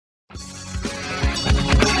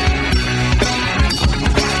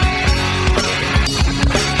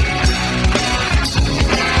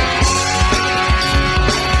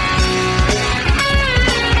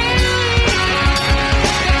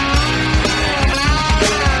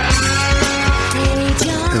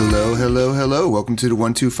Hello. Welcome to the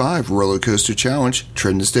 125 Roller Coaster Challenge,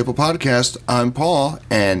 Trend and Staple Podcast. I'm Paul,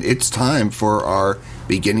 and it's time for our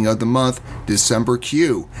beginning of the month, December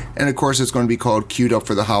Q. And of course, it's going to be called Queued Up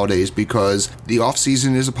for the Holidays because the off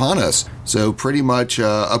season is upon us. So pretty much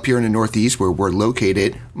up here in the Northeast where we're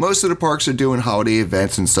located, most of the parks are doing holiday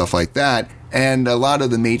events and stuff like that. And a lot of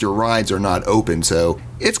the major rides are not open, so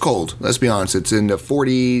it's cold. Let's be honest. It's in the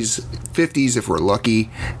 40s, 50s if we're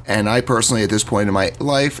lucky. And I personally, at this point in my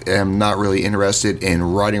life, am not really interested in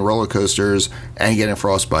riding roller coasters and getting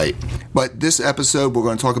frostbite. But this episode, we're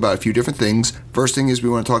going to talk about a few different things. First thing is we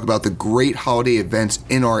want to talk about the great holiday events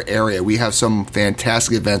in our area. We have some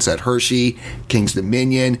fantastic events at Hershey, Kings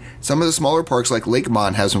Dominion. Some of the smaller parks like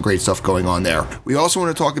Lakemont have some great stuff going on there. We also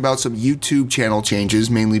want to talk about some YouTube channel changes,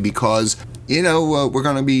 mainly because we're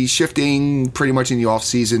going to be shifting pretty much in the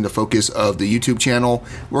off-season the focus of the YouTube channel.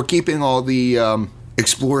 We're keeping all the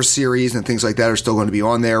Explore series and things like that are still going to be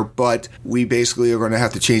on there, but we basically are going to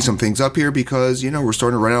have to change some things up here because, we're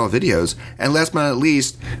starting to run out of videos. And last but not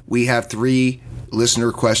least, we have 3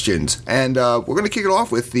 listener questions. And we're going to kick it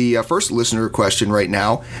off with the first listener question right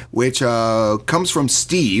now, which comes from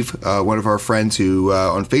Steve, one of our friends who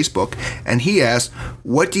on Facebook. And he asked,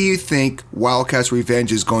 what do you think Wildcats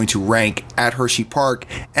Revenge is going to rank at Hershey Park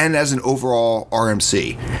and as an overall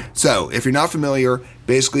RMC? So if you're not familiar,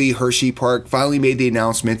 basically, Hershey Park finally made the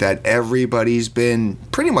announcement that everybody's been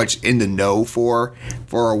pretty much in the know for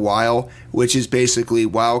a while, which is basically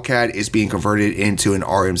Wildcat is being converted into an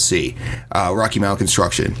RMC, Rocky Mountain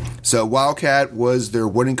Construction. So Wildcat was their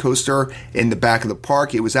wooden coaster in the back of the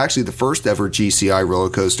park. It was actually the first ever GCI roller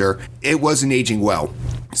coaster. It wasn't aging well.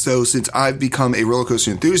 So since I've become a roller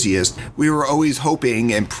coaster enthusiast, we were always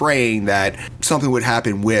hoping and praying that something would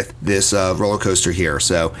happen with this roller coaster here.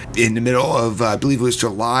 So in the middle of, I believe it was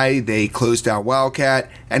July, they closed down Wildcat,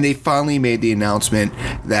 and they finally made the announcement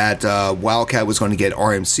that Wildcat was going to get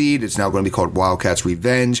RMC'd. It's now going to be called Wildcats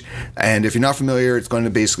Revenge. And if you're not familiar, it's going to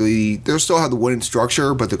basically, they'll still have the wooden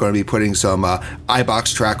structure, but they're going to be putting some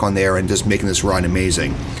iBox track on there and just making this ride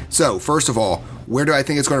amazing. So first of all, where do I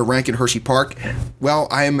think it's going to rank in Hershey Park? Well,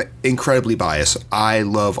 I am incredibly biased. I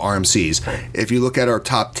love RMCs. If you look at our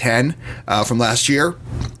top 10 from last year,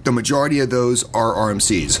 the majority of those are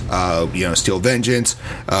RMCs. Steel Vengeance,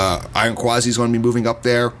 Iron Quasi is going to be moving up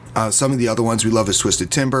there. Some of the other ones we love is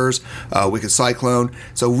Twisted Timbers, Wicked Cyclone.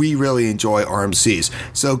 So we really enjoy RMCs.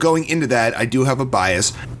 So going into that, I do have a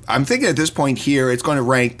bias. I'm thinking at this point here, it's going to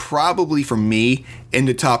rank probably for me in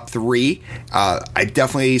the top 3. I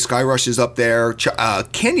definitely, Sky Rush is up there.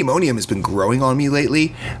 Candymonium has been growing on me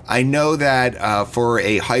lately. I know that for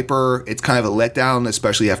a hyper, it's kind of a letdown,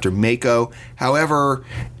 especially after Mako. However,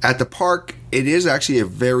 at the park, it is actually a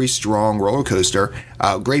very strong roller coaster.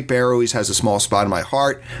 Great Bear always has a small spot in my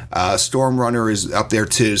heart. Storm Runner is up there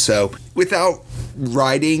too. So without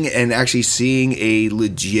riding and actually seeing a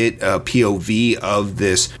legit POV of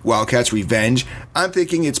this Wildcats Revenge, I'm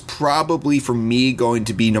thinking it's probably for me going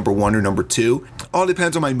to be number 1 or number 2. All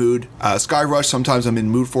depends on my mood. Sky Rush, sometimes I'm in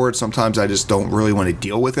the mood for it. Sometimes I just don't really want to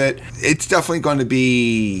deal with it. It's definitely going to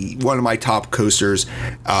be one of my top coasters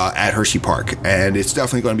at Hershey Park. And it's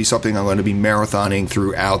definitely going to be something I'm going to be marathoning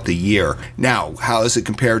throughout the year. Now, how does it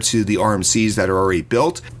compare to the RMCs that are already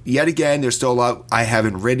built? Yet again, there's still a lot I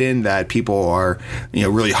haven't ridden that people are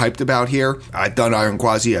really hyped about here. I've done Iron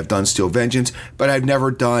Quasi, I've done Steel Vengeance, but I've never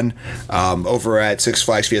done over at Six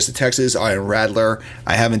Flags Fiesta Texas, Iron Rattler.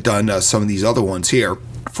 I haven't done some of these other ones here.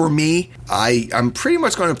 For me, I'm pretty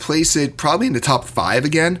much going to place it probably in the top 5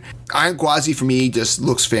 again. Iron Quasi for me just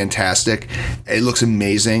looks fantastic. It looks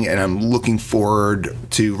amazing, and I'm looking forward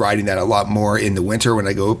to riding that a lot more in the winter when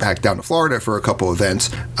I go back down to Florida for a couple events.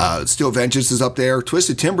 Steel Vengeance is up there.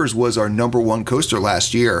 Twisted Timbers was our number 1 coaster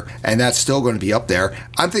last year, and that's still going to be up there.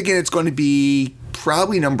 I'm thinking it's going to be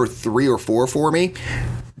probably number 3 or 4 for me.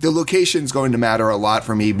 The location is going to matter a lot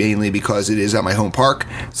for me, mainly because it is at my home park,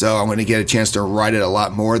 so I'm going to get a chance to ride it a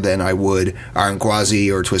lot more than I would Iron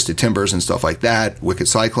Quasi or Twisted Timbers and stuff like that, Wicked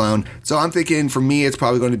Cyclone. So I'm thinking for me, it's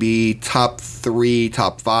probably going to be top 3,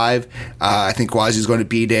 top 5. I think Quasi is going to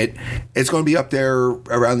beat it. It's going to be up there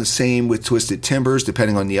around the same with Twisted Timbers,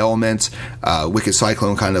 depending on the elements. Wicked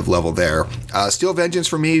Cyclone kind of level there. Steel Vengeance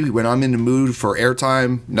for me, when I'm in the mood for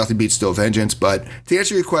airtime, nothing beats Steel Vengeance. But to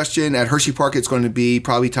answer your question, at Hershey Park, it's going to be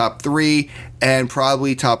probably top 3 and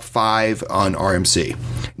probably top 5 on RMC.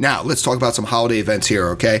 Now, let's talk about some holiday events here,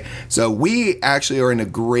 okay? So we actually are in a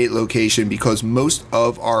great location because most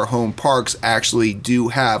of our home parks actually do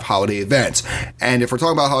have holiday events. And if we're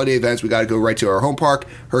talking about holiday events, we got to go right to our home park,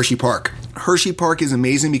 Hershey Park. Hershey Park is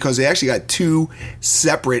amazing because they actually got two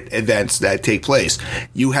separate events that take place.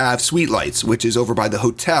 You have Sweet Lights, which is over by the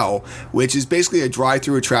hotel, which is basically a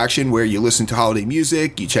drive-through attraction where you listen to holiday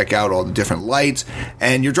music, you check out all the different lights,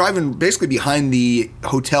 and you're driving basically behind the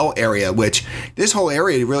hotel area, which this whole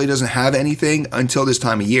area really doesn't have anything until this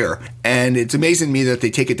time of year. And it's amazing to me that they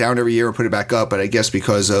take it down every year and put it back up, but I guess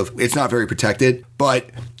because of it's not very protected. But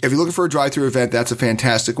if you're looking for a drive-through event, that's a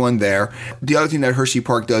fantastic one there. The other thing that Hershey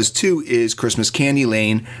Park does too is Christmas Candy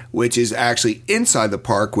Lane, which is actually inside the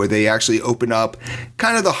park where they actually open up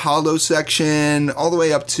kind of the hollow section all the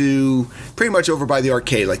way up to pretty much over by the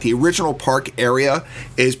arcade. Like the original park area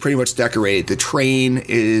is pretty much decorated. The train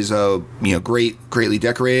is greatly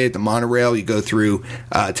decorated. The monorail, you go through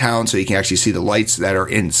town so you can actually see the lights that are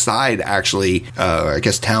inside actually,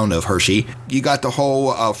 town of Hershey. You got the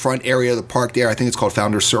whole front area of the park there. I think it's called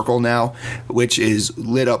Founder's Circle now, which is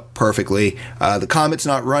lit up perfectly. The Comet's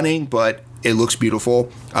not running, but it looks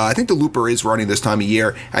beautiful. I think the Looper is running this time of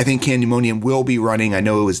year. I think Candymonium will be running. I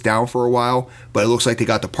know it was down for a while, but it looks like they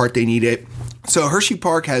got the part they needed. So Hershey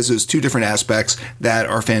Park has those two different aspects that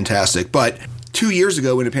are fantastic. But 2 years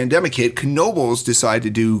ago when the pandemic hit, Knoebels decided to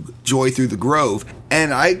do Joy Through the Grove.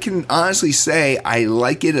 And I can honestly say I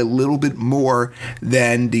like it a little bit more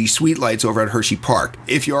than the Sweet Lights over at Hershey Park.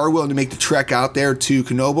 If you are willing to make the trek out there to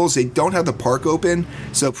Knoebels, they don't have the park open,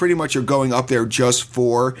 so pretty much you're going up there just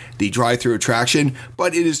for the drive-through attraction,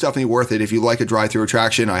 but it is definitely worth it. If you like a drive-through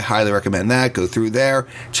attraction, I highly recommend that. Go through there,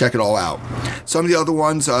 check it all out. Some of the other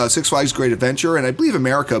ones, Six Flags Great Adventure, and I believe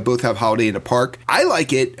America both have Holiday in the Park. I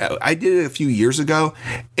like it. I did it a few years ago.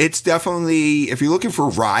 It's definitely, if you're looking for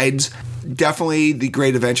rides, definitely the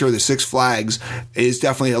Great Adventure, the Six Flags, is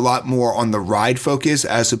definitely a lot more on the ride focus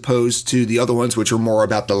as opposed to the other ones, which are more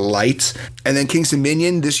about the lights. And then Kings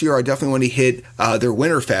Dominion, this year I definitely want to hit their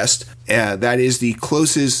Winterfest. That is the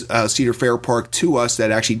closest Cedar Fair park to us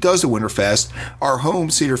that actually does the Winterfest. Our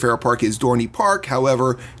home Cedar Fair park is Dorney Park.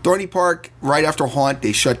 However, Dorney Park, right after Haunt,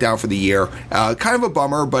 they shut down for the year. Kind of a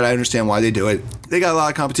bummer, but I understand why they do it. They got a lot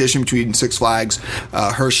of competition between Six Flags,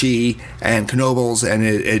 Hershey, and Knoebels, and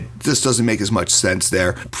it just doesn't make as much sense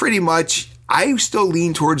there. Pretty much, I still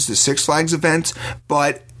lean towards the Six Flags event,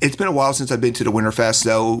 but it's been a while since I've been to the Winterfest,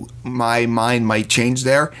 so my mind might change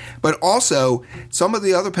there. But also, some of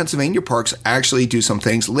the other Pennsylvania parks actually do some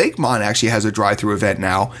things. Lakemont actually has a drive-through event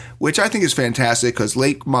now, which I think is fantastic because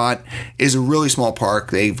Lakemont is a really small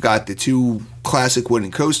park. They've got the two classic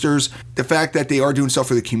wooden coasters. The fact that they are doing stuff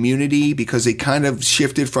for the community because they kind of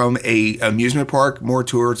shifted from a amusement park more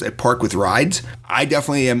towards a park with rides. I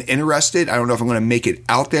definitely am interested. I don't know if I'm going to make it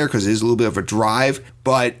out there because it is a little bit of a drive.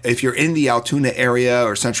 But if you're in the Altoona area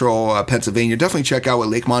or central Pennsylvania, definitely check out what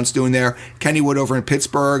Lakemont's doing there. Kennywood over in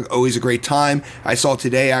Pittsburgh, always a great time. I saw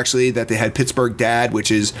today actually that they had Pittsburgh Dad,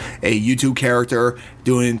 which is a YouTube character,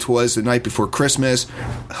 doing 'Twas the Night Before Christmas.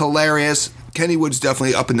 Hilarious. Kennywood's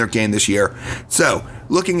definitely up in their game this year. So,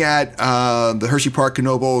 looking at the Hershey Park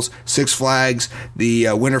Knoebels, Six Flags, the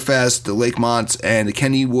Winterfest, the Lakemonts, and the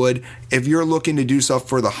Kennywood, if you're looking to do stuff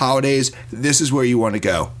for the holidays, this is where you want to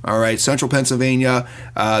go. All right, Central Pennsylvania,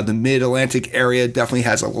 the Mid-Atlantic area definitely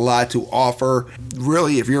has a lot to offer.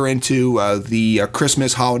 Really, if you're into the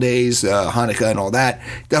Christmas holidays, Hanukkah and all that,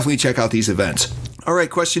 definitely check out these events. All right,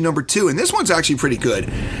 question number 2, and this one's actually pretty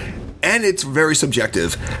good. And it's very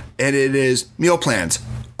subjective, and it is meal plans.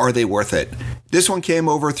 Are they worth it? This one came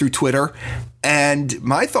over through Twitter, and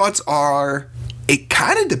my thoughts are it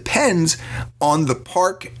kind of depends on the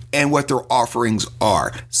park and what their offerings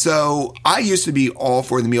are. So I used to be all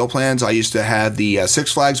for the meal plans. I used to have the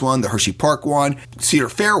Six Flags one, the Hershey Park one, Cedar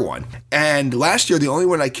Fair one. And last year, the only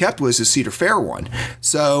one I kept was the Cedar Fair one.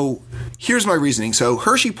 So here's my reasoning. So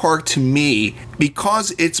Hershey Park, to me,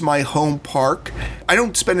 because it's my home park, I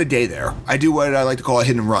don't spend a day there. I do what I like to call a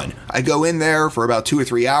hit and run. I go in there for about 2 or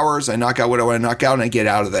 3 hours. I knock out what I want to knock out, and I get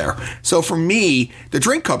out of there. So for me, the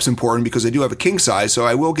drink cup's important because I do have a king size, so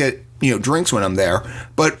I will get drinks when I'm there.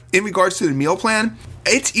 But in regards to the meal plan,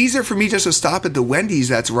 it's easier for me just to stop at the Wendy's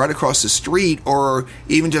that's right across the street, or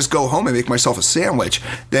even just go home and make myself a sandwich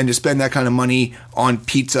than to spend that kind of money on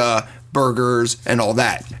pizza, burgers, and all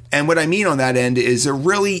that. And what I mean on that end is there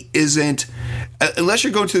really isn't, unless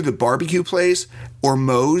you're going to the barbecue place or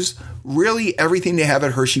Moe's, really everything they have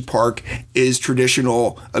at Hershey Park is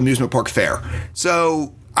traditional amusement park fare.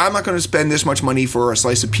 So I'm not going to spend this much money for a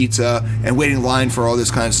slice of pizza and wait in line for all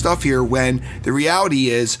this kind of stuff here when the reality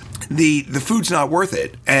is the food's not worth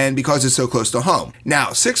it, and because it's so close to home.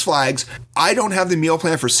 Now, Six Flags, I don't have the meal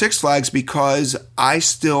plan for Six Flags because I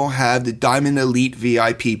still have the Diamond Elite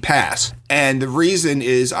VIP pass. And the reason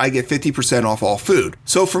is I get 50% off all food.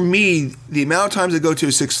 So for me, the amount of times I go to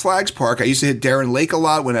a Six Flags park, I used to hit Darren Lake a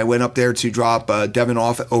lot when I went up there to drop Devin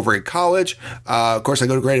off over at college. Of course, I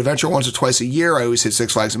go to Great Adventure once or twice a year. I always hit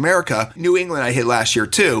Six Flags America. New England, I hit last year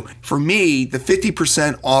too. For me, the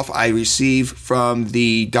 50% off I receive from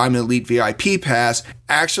the Diamond Elite VIP pass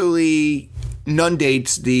actually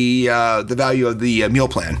inundates the value of the meal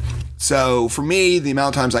plan. So for me, the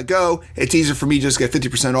amount of times I go, it's easier for me to just get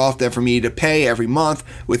 50% off than for me to pay every month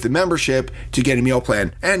with the membership to get a meal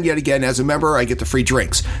plan. And yet again, as a member, I get the free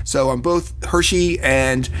drinks. So on both Hershey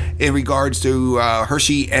and in regards to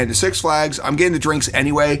Hershey and the Six Flags, I'm getting the drinks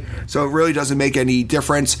anyway. So it really doesn't make any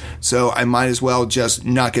difference. So I might as well just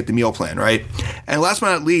not get the meal plan, right? And last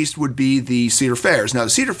but not least would be the Cedar Fairs. Now, the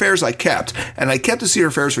Cedar Fairs I kept, and I kept the Cedar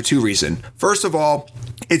Fairs for two reasons. First of all,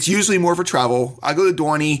 it's usually more for travel. I go to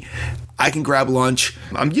Dorney, I can grab lunch.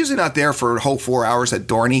 I'm usually not there for a whole 4 hours at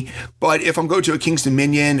Dorney, but if I'm going to a King's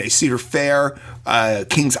Dominion, a Cedar Fair,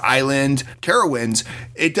 Kings Island, Carowinds,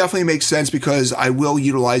 it definitely makes sense because I will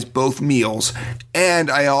utilize both meals.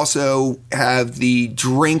 And I also have the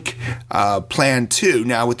drink plan too.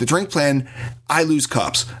 Now, with the drink plan, I lose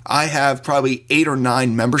cups. I have probably 8 or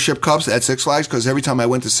 9 membership cups at Six Flags because every time I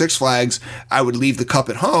went to Six Flags, I would leave the cup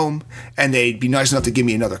at home and they'd be nice enough to give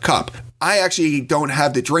me another cup. I actually don't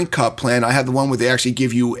have the drink cup plan. I have the one where they actually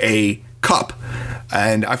give you a cup.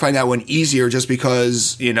 And I find that one easier just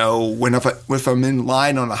because, you know, if I'm in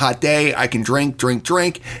line on a hot day, I can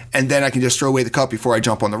drink, and then I can just throw away the cup before I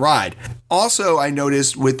jump on the ride. Also, I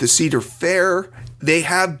noticed with the Cedar Fair, they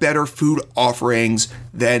have better food offerings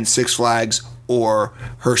than Six Flags or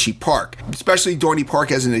Hershey Park. Especially Dorney Park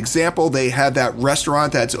as an example, they have that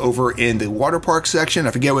restaurant that's over in the water park section.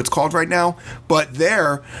 I forget what it's called right now, but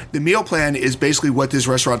there, the meal plan is basically what this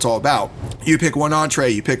restaurant's all about. You pick one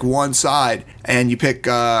entree, you pick one side, and you pick,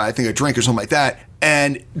 I think, a drink or something like that.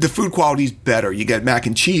 And the food quality is better. You get mac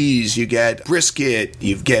and cheese, you get brisket,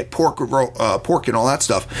 you get pork and all that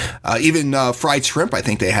stuff. Even fried shrimp, I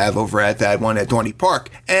think they have over at that one at Dorney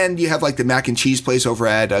Park. And you have like the mac and cheese place over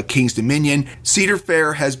at King's Dominion. Cedar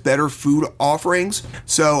Fair has better food offerings,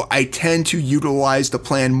 so I tend to utilize the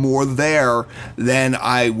plan more there than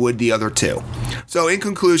I would the other two. So in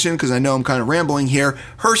conclusion, because I know I'm kind of rambling here,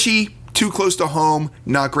 Hershey, too close to home,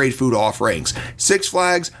 not great food offerings. Six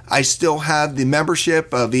Flags, I still have the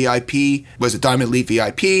membership, VIP, was it Diamond Elite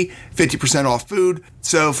VIP, 50% off food.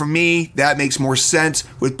 So for me, that makes more sense.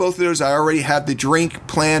 With both of those, I already have the drink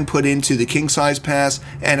plan put into the king size pass,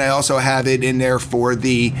 and I also have it in there for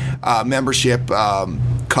the membership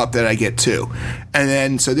cup that I get too. And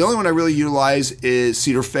then, so the only one I really utilize is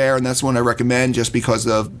Cedar Fair, and that's the one I recommend just because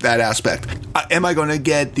of that aspect. Am I going to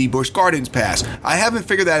get the Busch Gardens pass? I haven't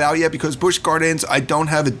figured that out yet because Busch Gardens, I don't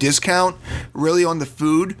have a discount really on the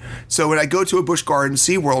food. So when I go to a Busch Gardens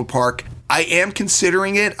SeaWorld park, I am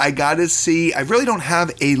considering it. I gotta see. I really don't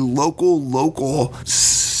have a local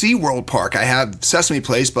SeaWorld park. I have Sesame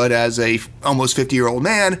Place, but as a almost 50-year-old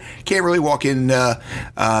man, can't really walk in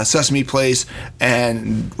Sesame Place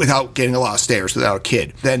and without getting a lot of stairs without a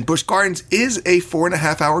kid. Then Busch Gardens is a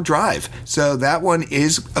 4.5-hour drive, so that one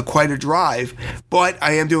is quite a drive. But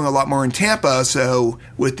I am doing a lot more in Tampa, so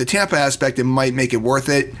with the Tampa aspect, it might make it worth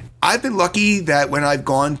it. I've been lucky that when I've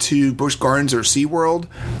gone to Busch Gardens or SeaWorld,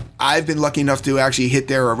 I've been lucky enough to actually hit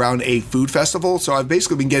there around a food festival. So I've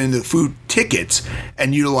basically been getting the food tickets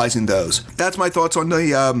and utilizing those. That's my thoughts on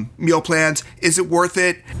the meal plans. Is it worth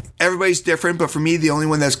it? Everybody's different, but for me, the only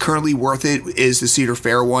one that's currently worth it is the Cedar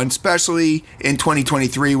Fair one, especially in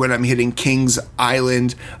 2023 when I'm hitting Kings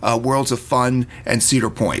Island, Worlds of Fun, and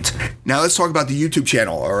Cedar Point. Now let's talk about the YouTube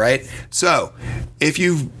channel, all right? So if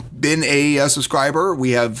you've been a subscriber,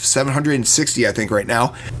 we have 760, I think, right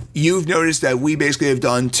now. You've noticed that we basically have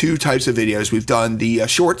done 2 types of videos. We've done the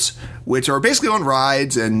shorts, which are basically on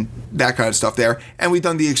rides and that kind of stuff there, and we've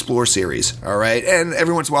done the Explore series, all right? And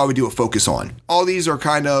every once in a while, we do a focus on. All these are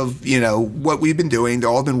kind of, you know, what we've been doing. They've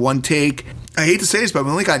all been one take. I hate to say this, but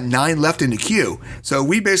we only got 9 left in the queue. So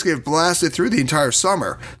we basically have blasted through the entire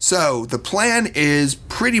summer. So the plan is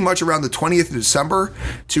pretty much around the 20th of December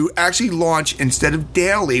to actually launch, instead of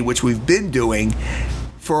daily, which we've been doing,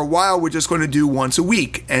 for a while, we're just going to do once a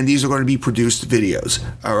week, and these are going to be produced videos.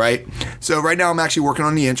 All right. So right now I'm actually working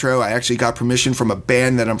on the intro. I actually got permission from a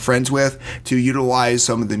band that I'm friends with to utilize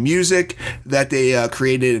some of the music that they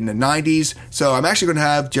created in the 90s. So I'm actually going to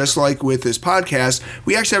have, just like with this podcast,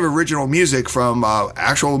 we actually have original music from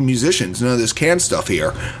actual musicians, none of this canned stuff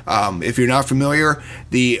here. If you're not familiar,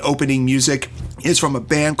 the opening music is from a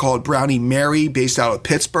band called Brownie Mary, based out of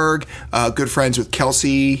Pittsburgh. Good friends with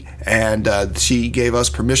Kelsey, and she gave us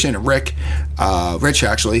permission, and Rich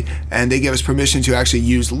actually, and they gave us permission to actually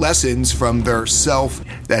use lessons from their self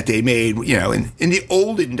that they made. You know, in the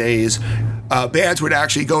olden days, bands would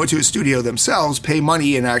actually go into a studio themselves, pay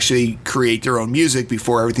money, and actually create their own music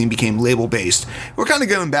before everything became label-based. We're kind of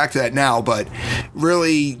going back to that now, but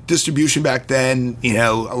really, distribution back then, you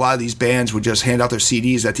know, a lot of these bands would just hand out their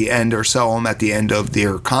CDs at the end or sell them at the end of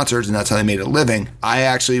their concerts, and that's how they made a living. I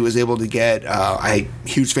actually was able to get, I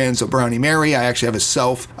huge fans of Brownie Mary. I actually have a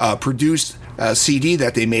self-produced CD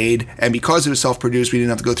that they made, and because it was self-produced, we didn't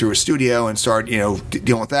have to go through a studio and start, you know,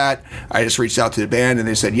 dealing with that. I just reached out to the band, and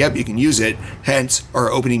they said, yep, you can use it. Hence, our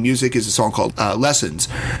opening music is a song called Lessons.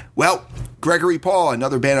 Well, Gregory Paul,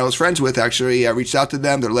 another band I was friends with, actually, I reached out to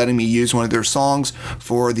them. They're letting me use one of their songs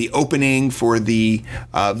for the opening for the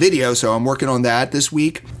video, so I'm working on that this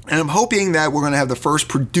week. And I'm hoping that we're going to have the first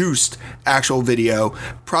produced actual video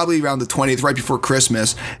probably around the 20th, right before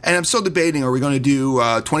Christmas. And I'm still debating, are we going to do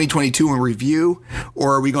 2022 in review,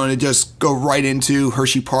 or are we going to just go right into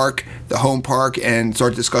Hershey Park, the home park, and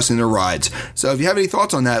start discussing the rides? So if you have any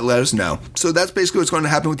thoughts on that, let us know. So that's basically what's going to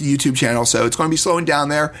happen with the YouTube channel. So it's going to be slowing down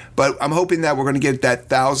there, but I'm hoping that we're going to get that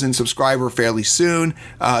 1,000 subscriber fairly soon.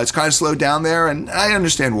 It's kind of slowed down there, and I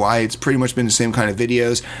understand why. It's pretty much been the same kind of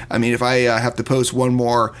videos. I mean, if I have to post one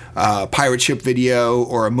more pirate ship video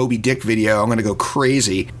or a Moby Dick video, I'm going to go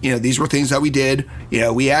crazy. You know, these were things that we did. You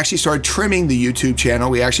know, we actually started trimming the YouTube channel.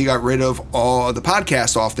 We actually got rid of all of the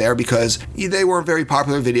podcasts off there because they weren't very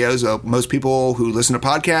popular videos. Most people who listen to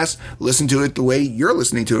podcasts listen to it the way you're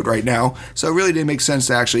listening to it right now. So it really didn't make sense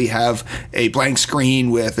to actually have a blank screen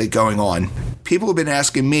with it going on. People have been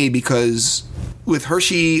asking me, because with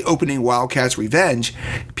Hershey opening Wildcats Revenge,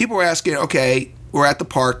 people were asking, okay, we're at the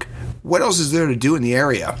park, what else is there to do in the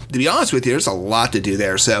area? To be honest with you, there's a lot to do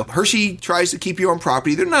there. So Hershey tries to keep you on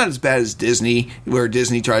property. They're not as bad as Disney, where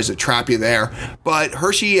Disney tries to trap you there. But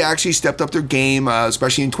Hershey actually stepped up their game,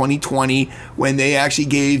 especially in 2020, when they actually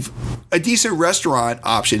gave a decent restaurant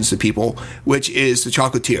options to people, which is the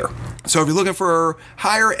Chocolatier. So if you're looking for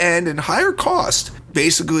higher end and higher cost,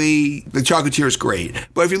 basically the Chocolatier is great.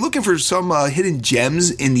 But if you're looking for some hidden gems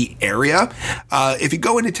in the area, if you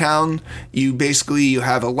go into town, you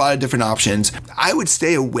have a lot of different options. I would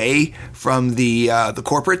stay away from the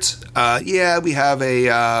corporates. Yeah, we have a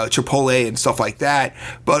Chipotle and stuff like that,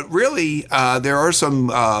 but really there are some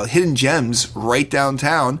hidden gems right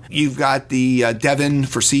downtown. You've got the Devon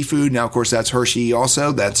for seafood. Now, of course, that's Hershey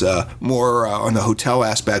also. That's more on the hotel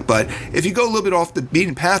aspect. But if you go a little bit off the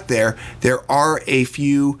beaten path there are a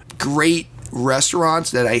few great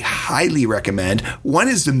restaurants that I highly recommend. One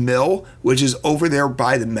is The Mill, which is over there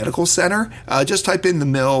by the medical center. Just type in The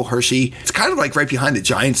Mill, Hershey. It's kind of like right behind the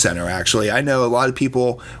Giant Center, actually. I know a lot of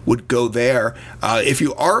people would go there. If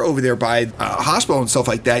you are over there by a hospital and stuff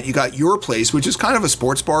like that, you got Your Place, which is kind of a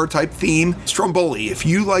sports bar type theme. Stromboli. If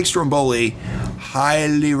you like Stromboli,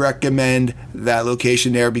 highly recommend that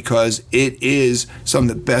location there, because it is some of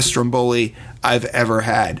the best Stromboli I've ever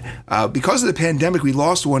had. Because of the pandemic, we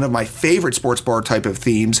lost one of my favorite sports bar type of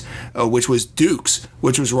themes, which was Duke's,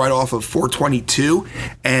 which was right off of 422.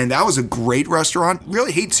 And that was a great restaurant.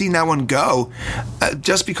 Really hate seeing that one go,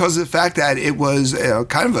 just because of the fact that it was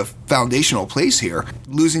kind of a foundational place here.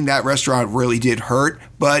 Losing that restaurant really did hurt.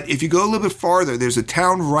 But if you go a little bit farther, there's a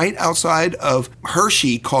town right outside of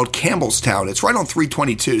Hershey called Campbellstown. It's right on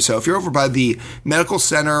 322. So if you're over by the medical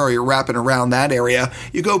center or you're wrapping around that area,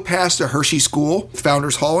 you go past the Hershey School,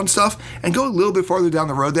 Founders Hall and stuff, and go a little bit farther down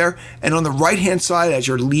the road there. And on the right-hand side, as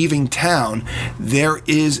you're leaving town, there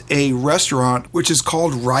is a restaurant which is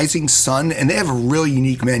called Rising Sun, and they have a really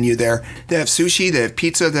unique menu there. They have sushi, they have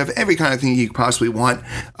pizza, they have every kind of thing you could possibly want.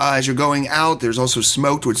 As you're going out, there's also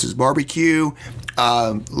smoked, which is barbecue.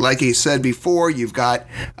 Like I said before, you've got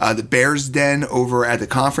the Bear's Den over at the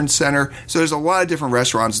conference center. So there's a lot of different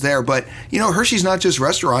restaurants there. But, you know, Hershey's not just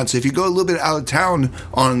restaurants. If you go a little bit out of town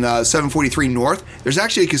on 743 North, there's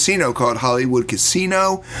actually a casino called Hollywood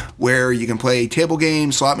Casino where you can play table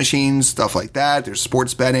games, slot machines, stuff like that. There's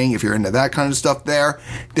sports betting if you're into that kind of stuff there.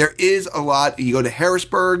 There is a lot. You go to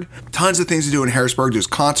Harrisburg, tons of things to do in Harrisburg. There's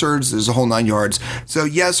concerts. There's a whole 9 yards. So,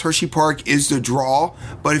 yes, Hershey Park is the draw.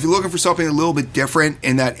 But if you're looking for something a little bit different, different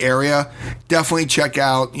in that area, definitely check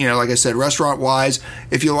out, like I said, restaurant-wise.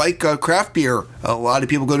 If you like craft beer, a lot of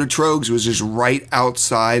people go to Trogs, which is right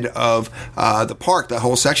outside of the park, that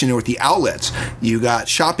whole section there with the outlets. You got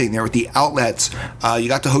shopping there with the outlets. You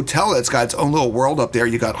got the hotel that's got its own little world up there.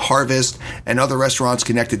 You got Harvest and other restaurants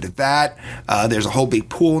connected to that. There's a whole big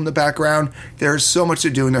pool in the background. There's so much to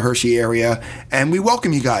do in the Hershey area, and we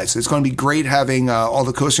welcome you guys. It's going to be great having all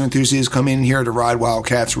the coaster enthusiasts come in here to ride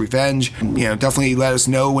Wildcats Revenge. Definitely let us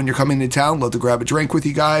know when you're coming to town. Love to grab a drink with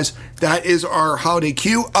you guys. That is our holiday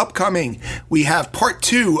queue. Upcoming, we have part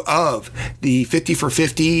 2 of the 50 for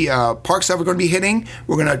 50 parks that we're going to be hitting.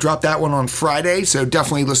 We're going to drop that one on Friday, so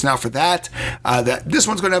definitely listen out for that. This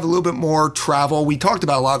one's going to have a little bit more travel. We talked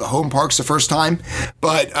about a lot of the home parks the first time,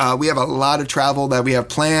 but we have a lot of travel that we have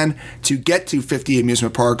planned to get to 50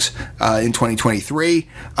 amusement parks in 2023.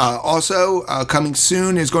 Also, coming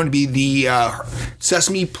soon is going to be the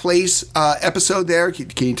Sesame Place episode there.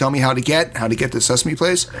 Can you tell me how to get to Sesame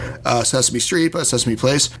Place? Sesame Street, but Sesame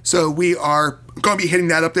Place. So we are going to be hitting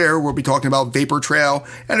that up there. We'll be talking about Vapor Trail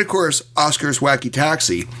and, of course, Oscar's Wacky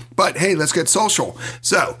Taxi. But hey, let's get social.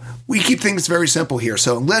 So we keep things very simple here.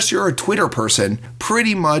 So unless you're a Twitter person,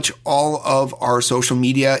 pretty much all of our social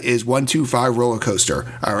media is 125 Roller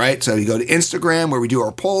Coaster. All right. So you go to Instagram where we do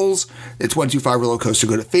our polls. It's 125 Roller Coaster.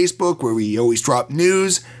 Go to Facebook where we always drop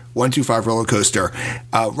news. 125 Roller Coaster.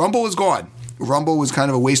 Rumble is gone. Rumble was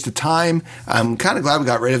kind of a waste of time. I'm kind of glad we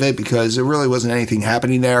got rid of it because there really wasn't anything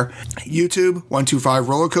happening there. YouTube, 125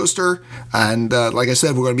 Roller Coaster. And like I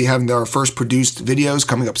said, we're going to be having our first produced videos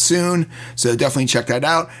coming up soon. So definitely check that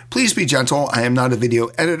out. Please be gentle. I am not a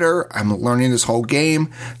video editor. I'm learning this whole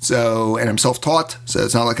game. And I'm self-taught. So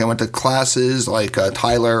it's not like I went to classes like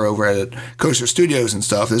Tyler over at Coaster Studios and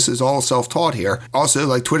stuff. This is all self-taught here. Also,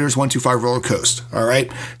 like Twitter's 125 Roller Coaster. All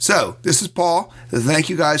right. So this is Paul. Thank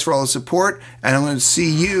you guys for all the support. And I'm going to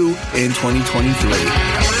see you in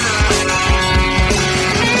 2023.